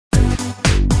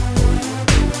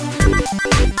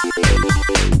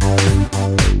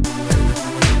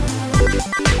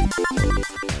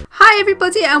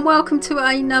everybody, and welcome to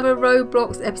another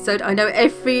Roblox episode. I know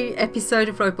every episode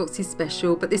of Roblox is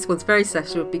special, but this one's very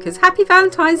special because happy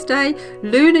Valentine's Day,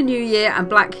 Lunar New Year and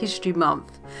Black History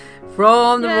Month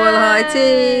from the Royal High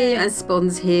Team. And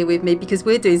Spon's here with me because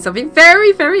we're doing something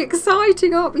very, very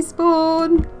exciting, aren't we,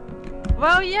 Spon?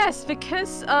 Well, yes,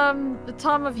 because the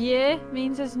time of year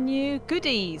means there's new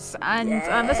goodies, and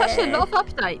there's actually a lot of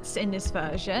updates in this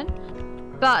version.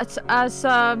 But as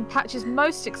Patch is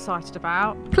most excited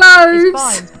about, clothes, is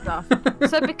buying stuff.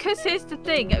 So because here's the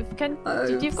thing,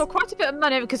 you've got quite a bit of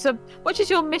money because what is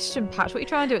your mission, Patch? What are you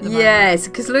trying to do at the moment? Yes,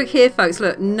 because look here, folks.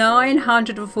 Look,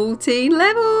 914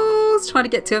 levels, trying to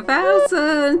get to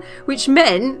 1,000, which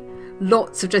meant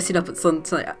lots of dressing up at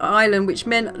Sunset Island, which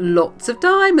meant lots of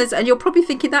diamonds. And you're probably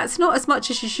thinking that's not as much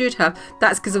as you should have.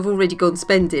 That's because I've already gone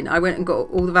spending. I went and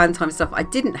got all the Valentine stuff I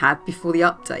didn't have before the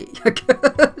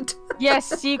update.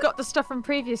 Yes, you got the stuff from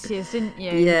previous years, didn't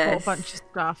you? Yes. You bought a bunch of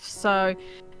stuff. So,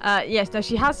 yes, no,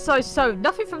 she has so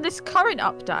nothing from this current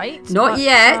update. Not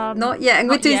yet. And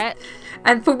we're doing.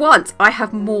 And for once, I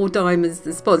have more diamonds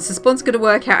than Spon. So Spon's going to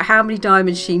work out how many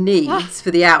diamonds she needs for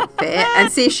the outfit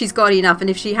and see if she's got enough. And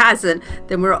if she hasn't,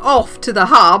 then we're off to the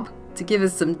hub to give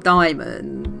us some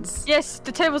diamonds. Yes,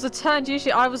 the tables are turned.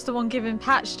 Usually I was the one giving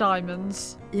Patch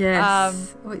diamonds.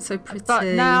 Yes. Oh, it's so pretty. But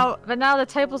now the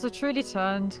tables are truly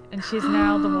turned, and she's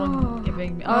now the one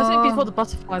giving me. Oh, I was before the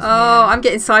butterflies. Oh, I'm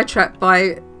getting sidetracked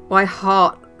by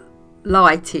heart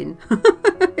lighting.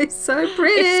 It's so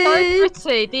pretty. It's so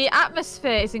pretty. The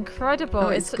atmosphere is incredible. Oh,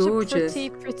 it's such gorgeous. a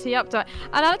pretty update.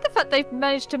 And I like the fact they've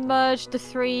managed to merge the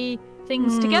three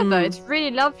things together. It's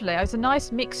really lovely. It's a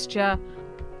nice mixture.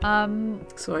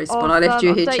 Sorry, Spon, I left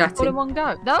you here chatting. All in one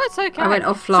go. No, it's okay. I went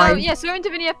offline. So yes, we're in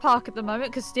Divinia Park at the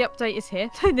moment because the update is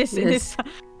here. in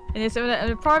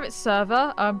a private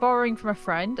server. I'm borrowing from a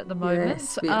friend at the moment.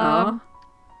 Yes, we are.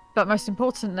 But most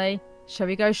importantly, shall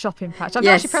we go shopping, Patch? I've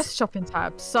actually pressed the shopping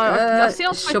tab. So I've seen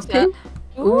on Twitter. Shopping?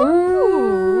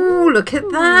 Ooh, look at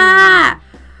that.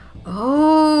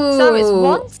 Oh. So it's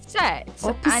one set.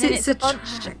 Opposites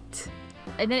attract.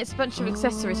 And then it's a bunch of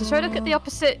accessories. So shall we look at the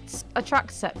opposites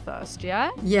attract set first,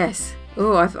 yeah? Yes.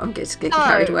 Oh, I'm getting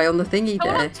carried away on the thingy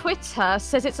there. Someone on Twitter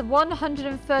says it's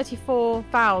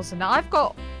 134,000. Now I've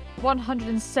got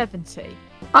 170.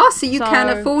 Oh, so you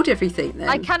can afford everything then?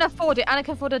 I can afford it, and I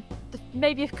can afford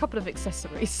maybe a couple of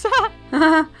accessories.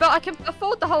 But I can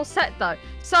afford the whole set though.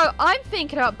 So I'm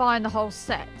thinking about buying the whole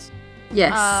set.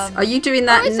 Yes. Are you doing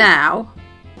that now?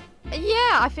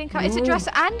 Yeah, I think it's a dress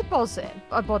and bodice,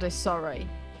 sorry.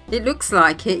 It looks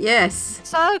like it, yes.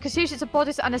 So, because usually it's a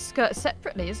bodice and a skirt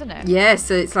separately, isn't it? Yeah,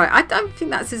 so it's like, I don't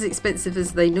think that's as expensive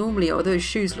as they normally are. Those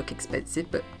shoes look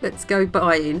expensive, but let's go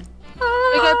buying.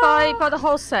 We go buy the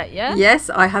whole set, yeah? Yes,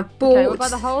 I have bought we'll buy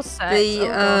the whole set.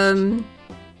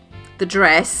 The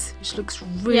dress, which looks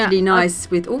really nice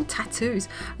with all tattoos.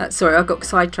 Sorry, I got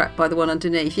sidetracked by the one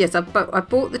underneath. Yes, I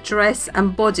bought the dress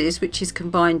and bodice, which is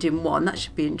combined in one. That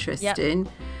should be interesting.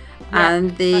 Yep.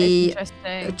 And the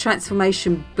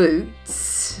transformation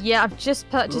boots. Yeah, I've just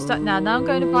purchased that now. Now I'm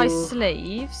going to buy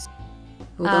sleeves.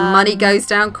 Well, the money goes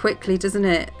down quickly, doesn't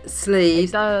it? Sleeves.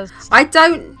 It does. I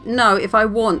don't know if I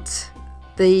want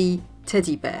the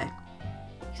teddy bear.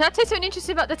 Can I tell you something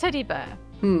interesting about the teddy bear?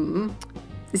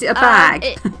 Is it a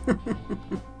bag?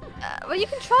 Well, you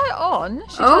can try it on.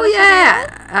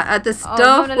 The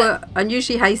staff were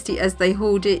unusually hasty as they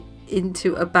hauled it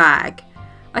into a bag.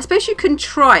 I suppose you can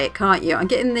try it, can't you? I'm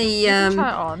getting the try it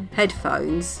on.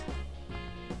 Headphones.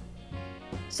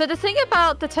 So the thing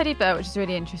about the teddy bear, which is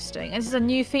really interesting, and this is a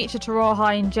new feature to Royal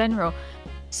High in general,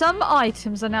 some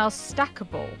items are now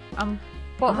stackable.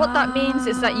 What that means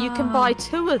is that you can buy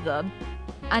two of them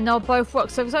and they'll both work.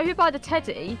 So if you buy the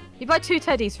teddy, you buy two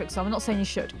teddies, for example. I'm not saying you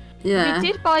should. Yeah. If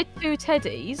you did buy two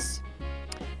teddies,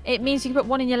 it means you can put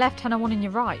one in your left hand and one in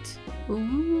your right.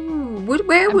 Ooh.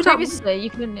 Previously, you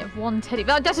couldn't have one teddy.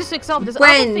 But that's just an example. There's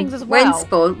other things as well.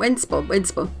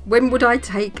 When would I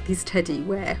take this teddy?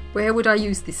 Where would I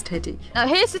use this teddy? Now,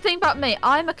 here's the thing about me.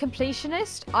 I'm a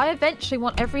completionist. I eventually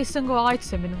want every single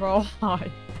item in Royal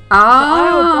High. So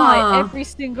I will buy every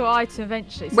single item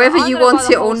eventually. So whether you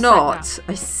want it or not.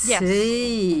 I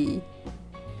see. Yes.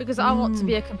 Because I want to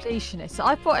be a completionist. So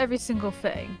I've bought every single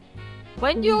thing.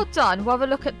 When you're done, we'll have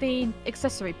a look at the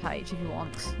accessory page if you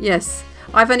want. Yes.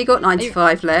 I've only got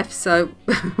 95 left, so...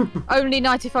 Only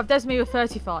 95. There's me with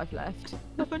 35 left.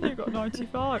 I've only got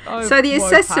 95. Oh, so the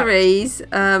accessories...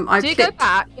 go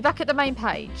back? You're back at the main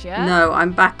page, yeah? No,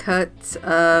 I'm back at...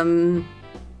 I'll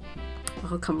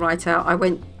come right out. I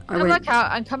went back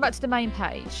out and come back to the main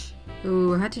page.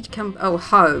 Oh, how did you come... Oh,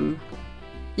 home.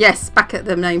 Yes, back at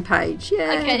the main page.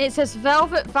 Yeah. Okay, and it says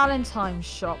Velvet Valentine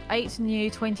Shop, 8 new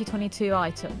 2022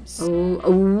 items. Oh.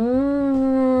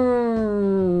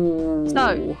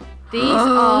 So, these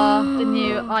are the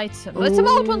new items. There's some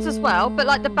old ones as well, but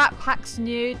like the backpack's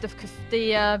new, the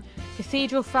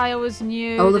cathedral veil is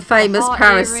new. Oh, the famous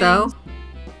parasol.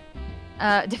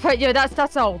 Yeah,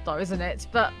 that's old though, isn't it?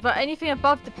 But anything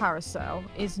above the parasol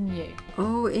is new.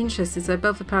 Oh, interesting. So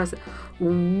above the parasol.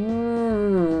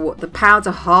 Ooh, the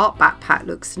powder heart backpack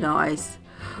looks nice.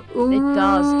 Ooh, It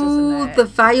does, doesn't it? The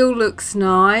veil looks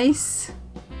nice.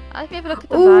 Have you ever look at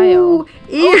the veil?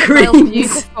 Earrings. The veil's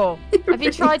beautiful. Have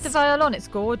you tried the veil on? It's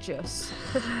gorgeous.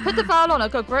 Put the veil on. It'll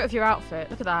go great with your outfit.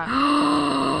 Look at that.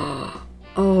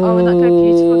 Oh, wouldn't that go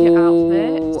beautiful with your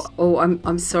outfit? Oh,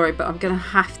 I'm sorry, but I'm gonna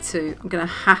have to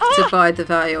buy the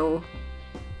veil.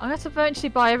 I'm going to eventually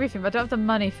buy everything, but I don't have the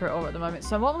money for it all at the moment.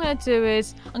 So what I'm going to do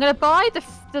is I'm going to buy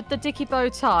the dicky bow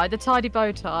tie, the tidy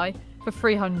bow tie for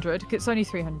 300 because it's only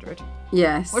 300.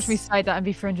 Yes. Watch me say that and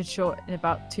be 300 short in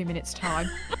about 2 minutes' time.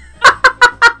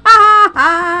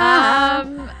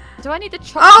 Do I need the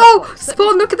chocolate box?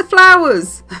 Spawn, look at the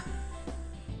flowers.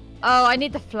 Oh, I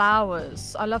need the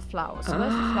flowers. I love flowers. So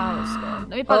where's the flowers gone?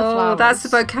 Let me buy the flowers. Oh, that's the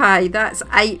bouquet. That's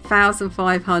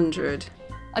 8,500.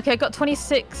 Okay, I've got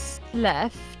 26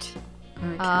 left.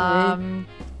 Okay. I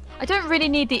don't really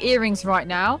need the earrings right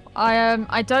now.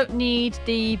 I don't need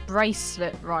the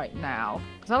bracelet right now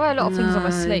because I wear a lot of things on my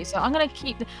sleeve. So I'm gonna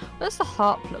keep the. What does the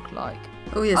harp look like?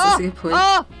 Oh yes, that's a good point.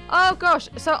 Oh gosh.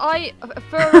 So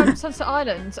for Sunset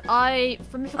Island,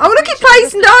 look, it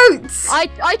plays notes.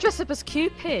 I dress up as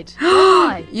Cupid.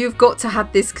 Why? You've got to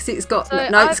have this because it's got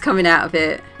notes coming out of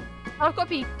it.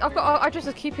 I dress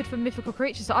as Cupid from Mythical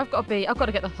Creatures, so I've got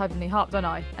to get the Heavenly Harp, don't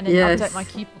I? And then update my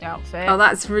Cupid outfit. Oh,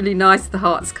 that's really nice. The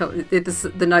hearts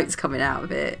the notes coming out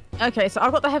of it. Okay, so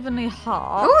I've got the Heavenly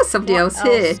Harp. Oh, somebody else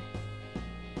here.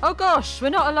 Oh gosh, we're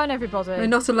not alone, everybody. We're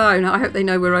not alone. I hope they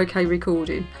know we're okay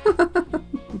recording.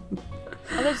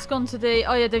 They've just gone to the.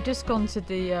 Oh yeah, they've just gone to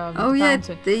the.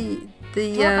 Fountain.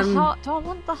 Do I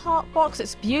want the heart box?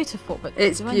 It's beautiful, but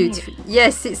it's beautiful.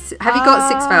 Yes, it's. Have you got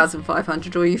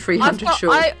 6,500 or are you 300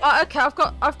 short? Okay, I've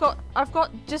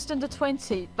got just under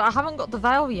 20, but I haven't got the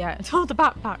veil yet. Or the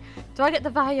backpack. Do I get the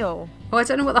veil? Oh, I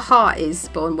don't know what the heart is,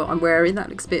 Spon. What I'm wearing that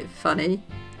looks a bit funny.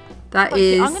 That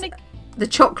is the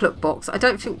chocolate box. I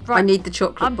don't think I need the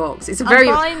chocolate box. It's a very.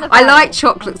 I like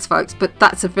chocolates, folks, but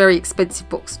that's a very expensive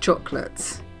box of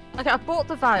chocolates. Okay, I bought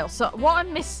the veil. So what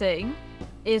I'm missing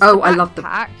is the backpack, I love the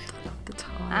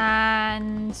tie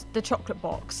and the chocolate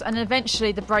box, and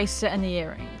eventually the bracelet and the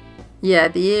earring. Yeah,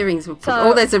 the earrings will.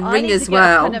 There's a ring as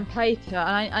well. I need to get a pen and paper,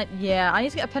 and I need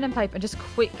to get a pen and paper and just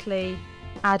quickly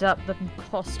add up the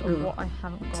cost of what I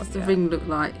haven't got. What does the ring look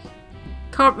like?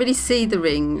 Can't really see the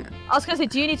ring. I was going to say,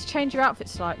 do you need to change your outfit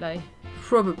slightly?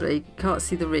 Probably. Can't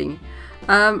see the ring.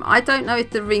 I don't know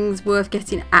if the ring's worth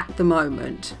getting at the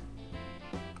moment.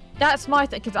 That's my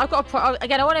thing, because I've got to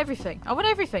I want everything. I've got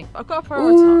to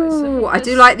prioritise. Ooh, I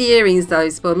do like the earrings though,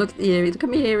 Spawn. Look at the earrings. Look at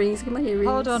my earrings. Look at my earrings.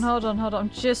 Hold on. I'm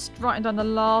just writing down the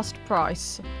last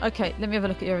price. Okay, let me have a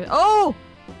look at your earrings.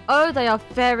 Oh, they are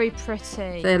very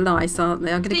pretty. They're nice, aren't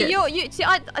they? I'm gonna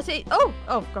I see. Oh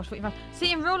gosh, what you mean?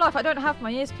 See, in real life, I don't have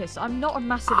my ears pierced. I'm not a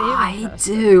massive earring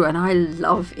person. I do, and I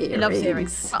love earrings. He loves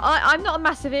earrings. I'm not a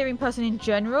massive earring person in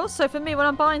general. So for me, when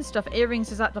I'm buying stuff,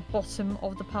 earrings is at the bottom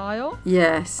of the pile.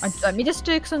 Yes. Let me just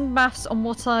do some maths on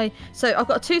what I. So I've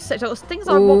got two sets. I've got things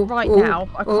I want right now.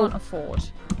 I can't afford.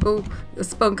 Oh,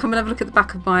 Spon, come and have a look at the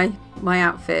back of my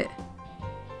outfit.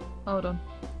 Hold on.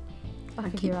 I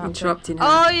keep interrupting her.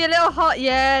 Oh, your little heart.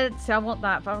 Yeah, see, I want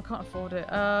that, but I can't afford it.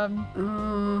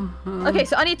 Okay,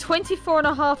 so I need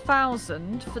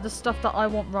 24,500 for the stuff that I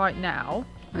want right now.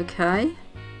 Okay.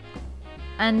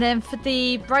 And then for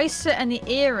the bracelet and the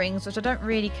earrings, which I don't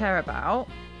really care about,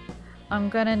 I'm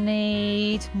gonna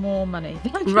need more money.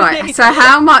 Right. So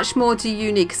how much more do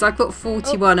you need? Because I've got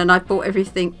 41, and I've bought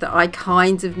everything that I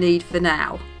kind of need for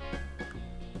now.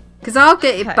 Because I'll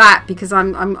get it back because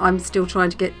I'm still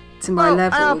trying to get to my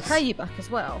levels. And I'll pay you back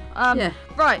as well. Yeah.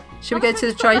 Right. Should we go to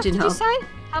the trading hub? What did you say?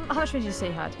 How much did you say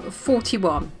you had?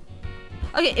 41.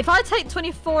 Okay, if I take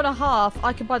 24.5,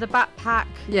 I can buy the backpack.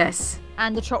 Yes.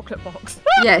 And the chocolate box.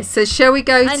 Yes. So shall we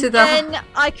go to the? And then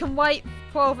I can wait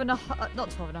 12.5. Not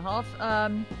 12.5.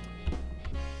 I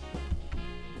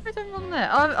don't wrong there.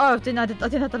 I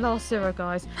didn't have the last zero,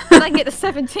 guys. Then I can get the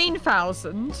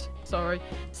 17,000. Sorry,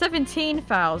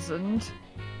 17,000.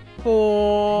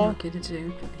 For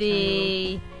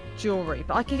the jewellery,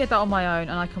 but I can get that on my own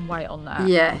and I can wait on that.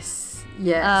 Yes.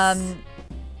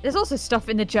 There's also stuff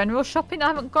in the general shopping I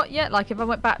haven't got yet, like if I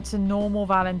went back to normal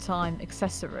Valentine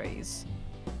accessories.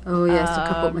 Oh yes, look,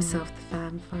 I bought myself the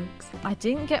fan, folks. I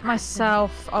didn't get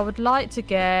myself. I would like to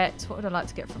get. What would I like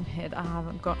to get from here that I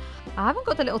haven't got? I haven't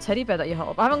got the little teddy bear that you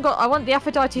hold. I haven't got. I want the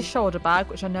Aphrodite shoulder bag,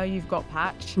 which I know you've got,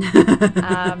 Patch.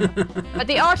 But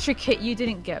the archery kit you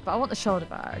didn't get. But I want the shoulder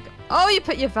bag. Oh, you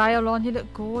put your veil on. You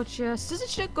look gorgeous. Doesn't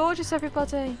she look gorgeous,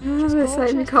 everybody?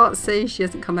 You can't see. She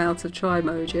hasn't come out of try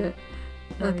mode yet.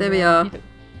 There we are. You look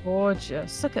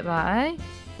gorgeous. Look at that, eh?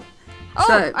 Oh,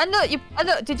 So- and look,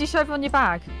 look. Did you show everyone your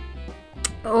bag?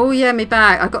 Oh yeah, my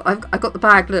bag. I got the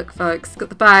bag. Look, folks, got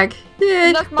the bag.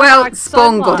 Yeah. love my Well, bag so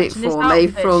Spon got much it in this for me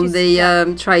outfit. from She's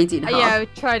the trading hub. Yeah,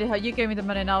 trading her. You gave me the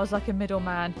money, and I was like a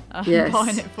middleman Yes,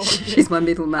 buying it for you. she's my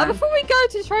middleman. Before we go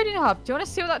to the trading hub, do you want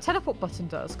to see what that teleport button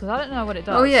does? Because I don't know what it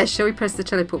does. Oh yeah, shall we press the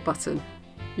teleport button?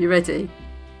 You ready?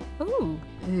 Ooh.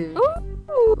 Ooh.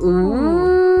 Ooh.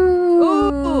 Ooh.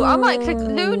 Ooh. I might click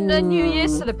Lunar New Year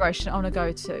celebration I want to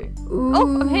go to. Ooh.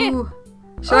 Oh, I'm here.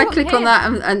 Shall I click on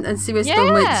that and see where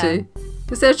Spon went to?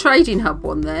 Was there a trading hub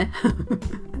one there?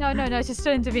 No, it's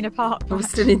still in Divinia Park. I'm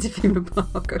still in Divinia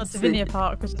Park. Not Divinia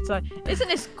Park, I should say. Isn't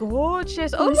this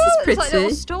gorgeous? Oh, Oh, this look, is it's like little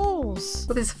pretty. stalls.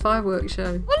 Well, there's a fireworks show.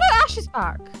 Oh, look, Ash is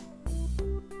back.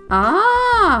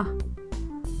 Ah!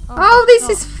 Oh, this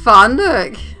is fun.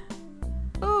 Look.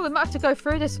 Oh, we might have to go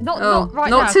through this. Not right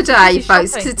not now. 'cause today, we're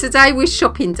folks. shopping. Today we're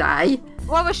shopping day.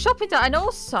 Well, we're shopping day, and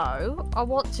also I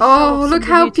want to. Oh, look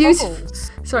how beautiful! Toggles.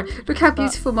 Sorry, look how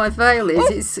beautiful my veil is. Oh.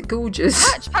 It's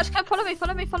gorgeous. Patch, come follow me.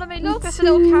 Look, there's a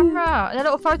little camera and a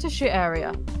little photo shoot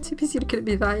area. Too busy looking at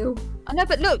my veil. I know,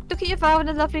 but look at your veil and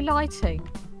the lovely lighting.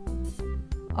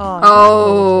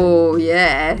 Oh,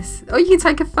 yes. Oh, you can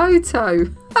take a photo.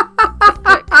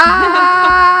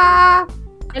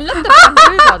 I love the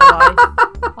bamboo, by the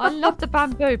way. I love the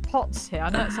bamboo pots here. I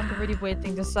know it's like a really weird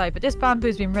thing to say, but this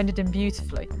bamboo's been rendered in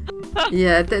beautifully.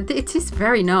 Yeah, it is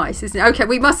very nice, isn't it? Okay,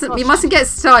 we mustn't get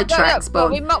sidetracked,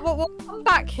 Spon. We'll come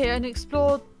back here and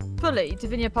explore fully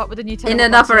Divinia Park with a new In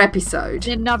another episode.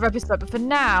 In another episode, but for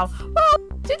now, well,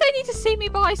 do they need to see me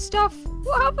buy stuff?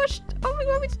 Well, how much? Oh my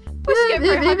god,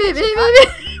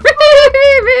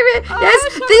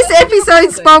 Yes, this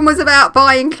episode Spon was about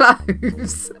buying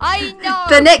clothes. I know.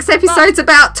 The next episode's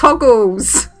about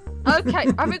toggles. Okay,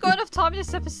 have we got enough time in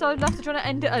this episode left to try to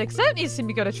end it early? Because I don't need to see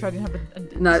me go to trading hub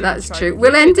and No, that's true.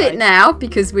 We'll end it now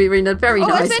because we're in a very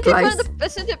nice place.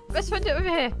 Let's end it over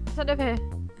here. Send it over here.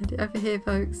 End it over here,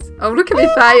 folks. Oh, look at me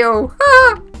veil.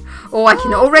 Oh, I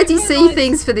can already see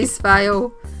things for this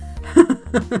veil.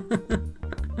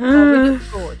 Oh, we look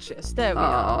gorgeous. There we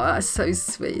are. Oh, that's so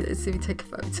sweet. Let's see if we take a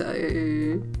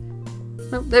photo.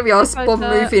 Oh, there we are, Spon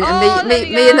moving and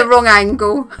me in the wrong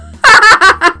angle.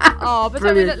 Oh, but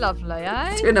don't we look lovely, eh?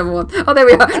 Let's do another one. Oh, there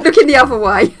we are. Looking the other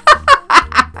way.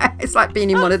 It's like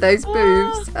being in one of those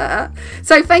booths.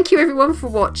 So thank you everyone for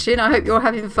watching. I hope you're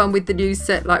having fun with the new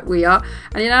set like we are.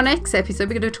 And in our next episode,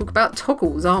 we're going to talk about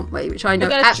toggles, aren't we? Which I know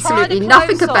absolutely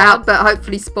nothing about, but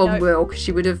hopefully Spon will, because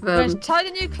she would have... We're going to tie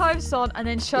the new clothes on and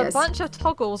then show a bunch of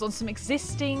toggles on some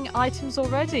existing items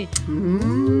already.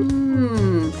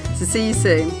 So see you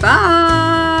soon.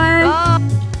 Bye. Bye.